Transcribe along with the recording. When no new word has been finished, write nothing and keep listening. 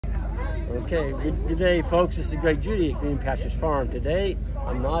Okay, good day, folks. This is Greg Judy at Green Pastures Farm. Today,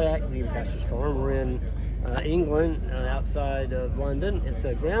 I'm not at Green Pastures Farm. We're in England, outside of London, at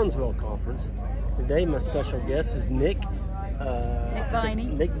the Groundswell Conference. Today, my special guest is Nick Viney.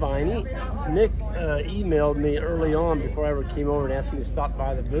 Nick Viney. Nick emailed me early on before I ever came over and asked me to stop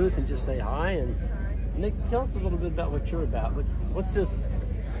by the booth and just say hi. And Nick, tell us a little bit about what you're about. What's this?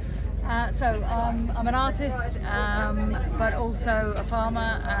 I'm an artist, but also a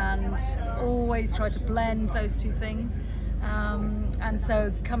farmer, and always try to blend those two things. And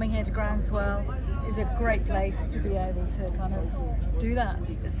so coming here to Groundswell is a great place to be able to kind of do that.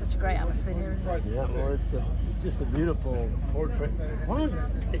 It's such a great atmosphere here, isn't it? Yeah, well, it's just a beautiful portrait.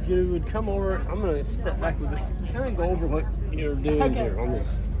 If you would come over, I'm going to step back with it. Kind of go over what you're doing here on this.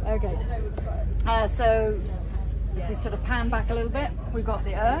 Okay. So if we sort of pan back a little bit, we've got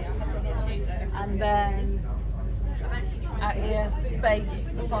the earth, and then out here, space,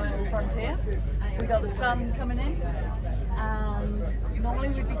 the final frontier. We got the sun coming in, and normally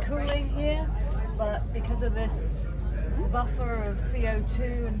we'd be cooling here, but because of this buffer of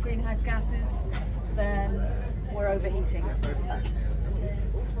CO2 and greenhouse gases, then we're overheating.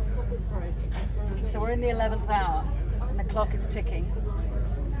 So we're in the 11th hour, and the clock is ticking,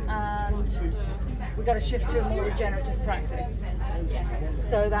 and we've got to shift to a more regenerative practice.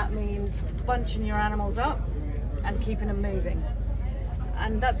 So that means bunching your animals up and keeping them moving.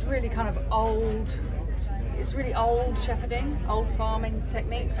 And that's really kind of old, it's really old shepherding, old farming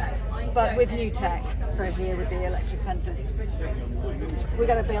techniques, but with new tech. So here with the electric fences. We've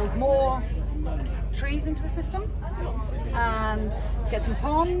got to build more trees into the system and get some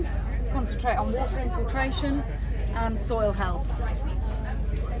ponds, concentrate on water infiltration and soil health.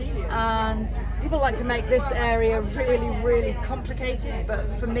 And people like to make this area really, really complicated, but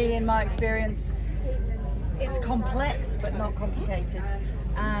for me, in my experience, it's complex but not complicated.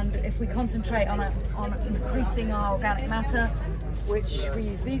 And if we concentrate on increasing our organic matter, which we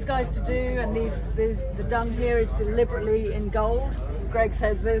use these guys to do, and the dung here is deliberately in gold. Greg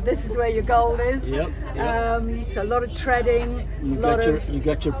says that this is where your gold is. Yep. So a lot of treading. You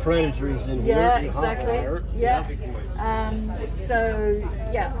got your predators in here. Yeah, exactly. Yeah.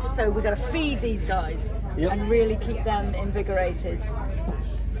 So we've got to feed these guys and really keep them invigorated.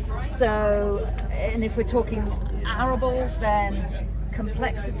 So, and if we're talking arable, then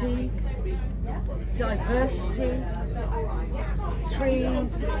complexity, diversity,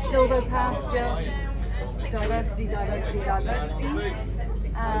 trees, silvopasture, diversity,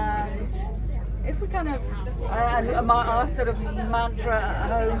 and if we kind of, our sort of mantra at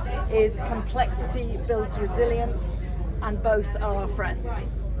home is complexity builds resilience, and both are our friends.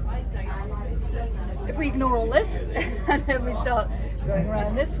 If we ignore all this, and then we start going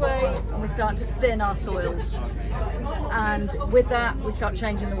around this way, and we start to thin our soils, and with that we start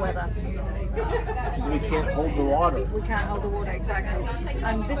changing the weather. Because we can't hold the water. We can't hold the water, exactly.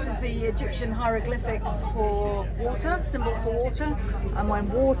 And this is the Egyptian hieroglyphics for water, symbol for water. And when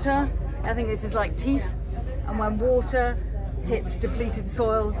water, I think this is like teeth, and when water hits depleted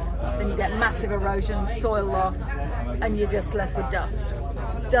soils, then you get massive erosion, soil loss, and you're just left with dust.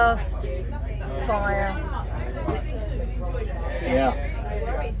 Dust, fire. Yeah.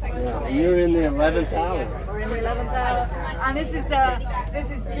 You're in the 11th hour. We're in the 11th hour, and this is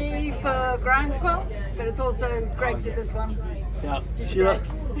G for Groundswell, but it's also Greg did this one. Yeah.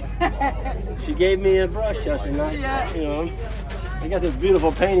 She gave me a brush yesterday. Yeah. You know, I got this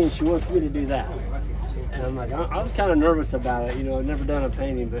beautiful painting. She wants me to do that, and I'm like, I was kind of nervous about it. You know, I've never done a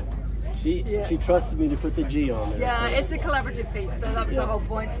painting, but she trusted me to put the G on there. Yeah, so it's a collaborative piece, so that was the whole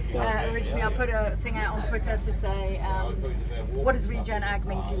point. Originally, I put a thing out on Twitter to say, what does Regen Ag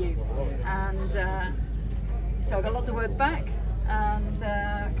mean to you? And so I got lots of words back, and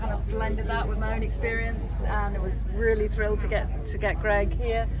kind of blended that with my own experience, and it was really thrilled to get Greg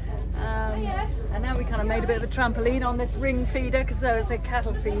here. And now we kind of made a bit of a trampoline on this ring feeder, because it's a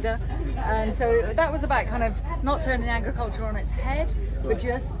cattle feeder, and so that was about kind of not turning agriculture on its head, but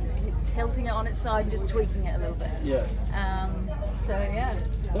just tilting it on its side and just tweaking it a little bit. Yes. So yeah.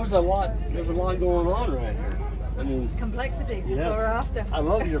 There's a lot going on right here. I mean, complexity. That's what we're after. I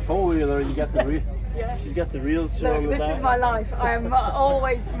love your four-wheeler. You got the yeah. She's got the reels Look, on the back. This is my life. I am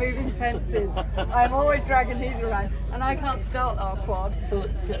always moving fences. I'm always dragging these around, and I can't start our quad. So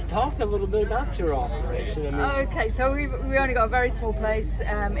talk a little bit about your operation. I mean, okay, so we only got a very small place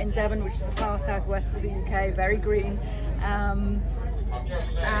in Devon, which is the far southwest of the UK, very green. And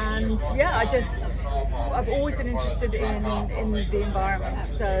yeah, I've always been interested in the environment.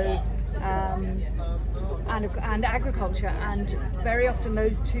 So and agriculture, and very often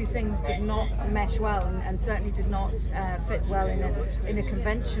those two things did not mesh well, and certainly did not fit well in a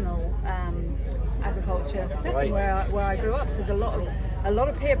conventional agriculture setting where I grew up. So there's a lot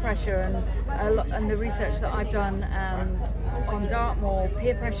of peer pressure, and the research that I've done on Dartmoor,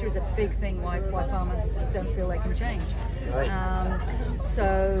 peer pressure is a big thing why farmers don't feel they can change. But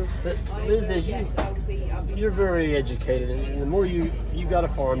Liz, as you're very educated, and the more you got a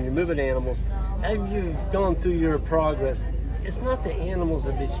farm, you're moving animals. As you've gone through your progress, it's not the animals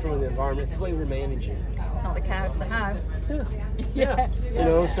that destroy the environment; it's the way we're managing. It's not the cow, it's the how. Yeah. You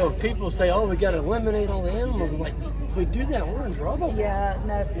know, so people say, "Oh, we got to eliminate all the animals." I'm like, if we do that, we're in trouble. Yeah,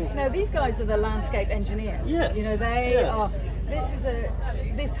 no. These guys are the landscape engineers. Yes. You know, they are.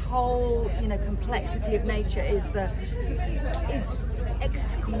 This whole complexity of nature is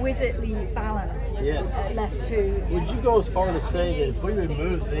exquisitely balanced. Yes. Left to. Would you go as far to say that if we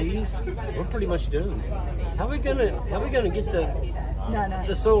remove these, we're pretty much doomed? How are we gonna get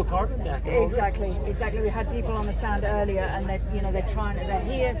the soil carbon back? Exactly. We had people on the stand earlier, and they're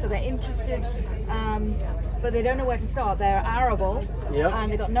here, so they're interested. But they don't know where to start. They're arable,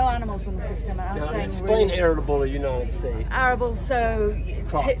 and they've got no animals in the system. And I'm saying, explain really, arable to the United States. Arable, so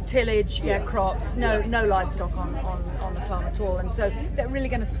tillage, crops, no livestock on the farm at all, and so they're really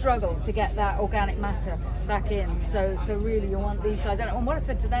going to struggle to get that organic matter back in. So really, you want these guys. And what I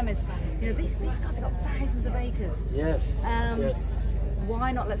said to them is, these guys have got thousands of acres. Yes.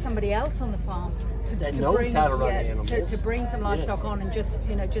 Why not let somebody else on the farm to bring how to run animals. To bring some livestock on, and just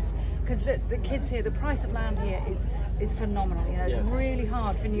because the kids here, the price of land here is phenomenal. It's really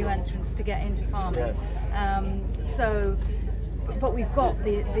hard for new entrants to get into farming. But we've got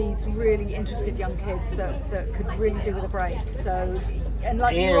these really interested young kids that could really do with a break. So, and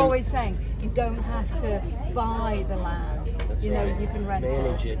you're always saying, you don't have to buy the land. You can rent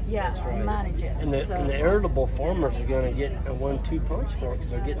manage it. Yeah, manage it. And the arable farmers are going to get a 1-2 punch for it, because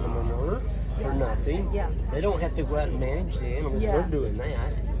they're getting the manure for nothing. Yeah. They don't have to go out and manage the animals. They're doing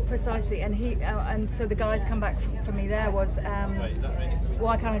that. Precisely. And and so the guys come back for me there was,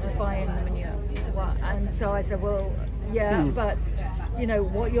 why can't I just buy in the manure? And so I said, well, but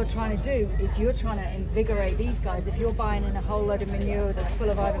what you're trying to do is you're trying to invigorate these guys. If you're buying in a whole load of manure that's full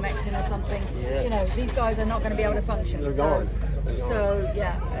of ivermectin or something, these guys are not going to be able to function. They're gone.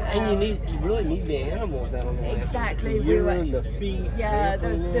 And you really need the animals out on the land. Exactly. The urine, the feet. Yeah,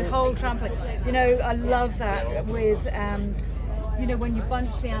 the whole trampling. I love that with when you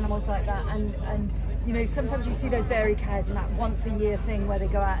bunch the animals like that, and sometimes you see those dairy cows and that once a year thing where they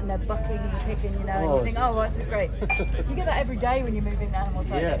go out and they're bucking and kicking, and you think, oh, well, this is great. You get that every day when you're moving animals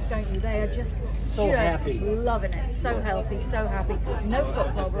like this, don't you? They are just happy, loving it, so healthy, so happy, no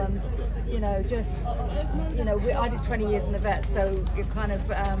foot problems. I did 20 years in the vet, so you're kind of.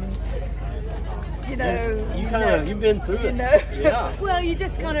 You've been through it. Yeah. Well, you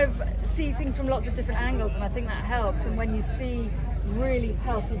just kind of see things from lots of different angles, and I think that helps. And when you see really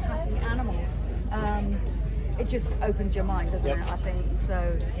healthy, happy animals, it just opens your mind, doesn't it? I think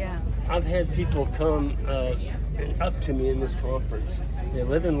so. Yeah. I've had people come up to me in this conference. They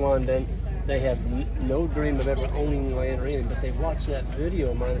live in London. They have no dream of ever owning land or anything, but they watch that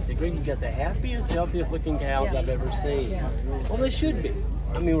video of mine and say, "Greg, you got the happiest, healthiest looking cows I've ever seen." Yeah. Well, they should be.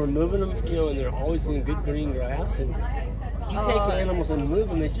 I mean, we're moving them, and they're always in good green grass, and you take animals and move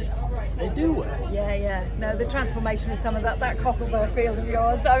them, they do well. Yeah. No, the transformation of some of that cocklebur field of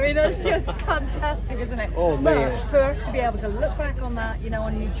yours, I mean, it's just fantastic, isn't it? Oh, man. But for us to be able to look back on that,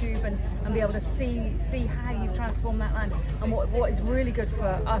 on YouTube and be able to see how you've transformed that land, and what is really good for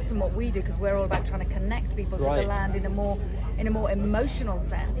us and what we do, because we're all about trying to connect people to the land in a more emotional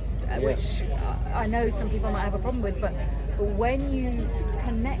sense, which I know some people might have a problem with, but when you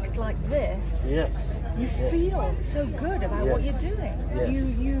connect like this, you feel so good about what you're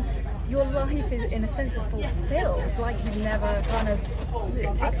doing. Your life is, in a sense, is fulfilled, like you've never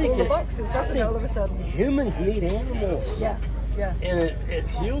it ticks all the boxes, doesn't it, all of a sudden? Humans need animals. Yeah. And it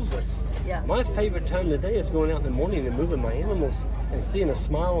heals us. Yeah. My favorite time of the day is going out in the morning and moving my animals and seeing a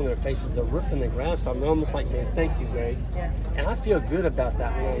smile on their faces. They're ripping the grass. I'm almost like saying, "Thank you, Greg." Yeah. And I feel good about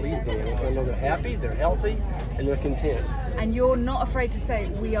that when I leave the animals. I know they're happy, they're healthy, and they're content. And you're not afraid to say,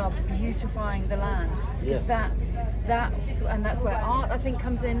 we are beautifying the land. Yes. That's where art, I think,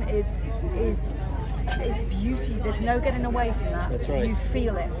 comes in, is beauty. There's no getting away from that. That's right. You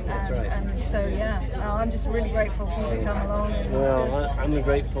feel it. And so, I'm just really grateful for you to come along. I'm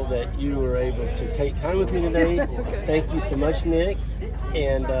grateful that you were able to take time with me today. Thank you so much, Nick.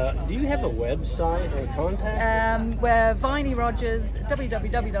 And do you have a website or contact? We're Viney Rogers,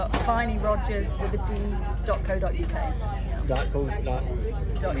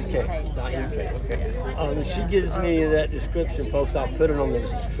 www.vineyrogers.co.uk. Okay. She gives me that description, folks. I'll put it on the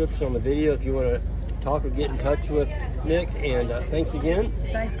description on the video if you want to talk or get in touch with Nick. And thanks again.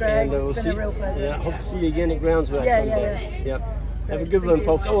 Thanks, Greg. And, it's been a real pleasure. Yeah, I hope to see you again at Groundswell someday. Yeah. Yep. Have a good one,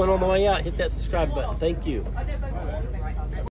 folks. Oh, and on the way out, hit that subscribe button. Thank you.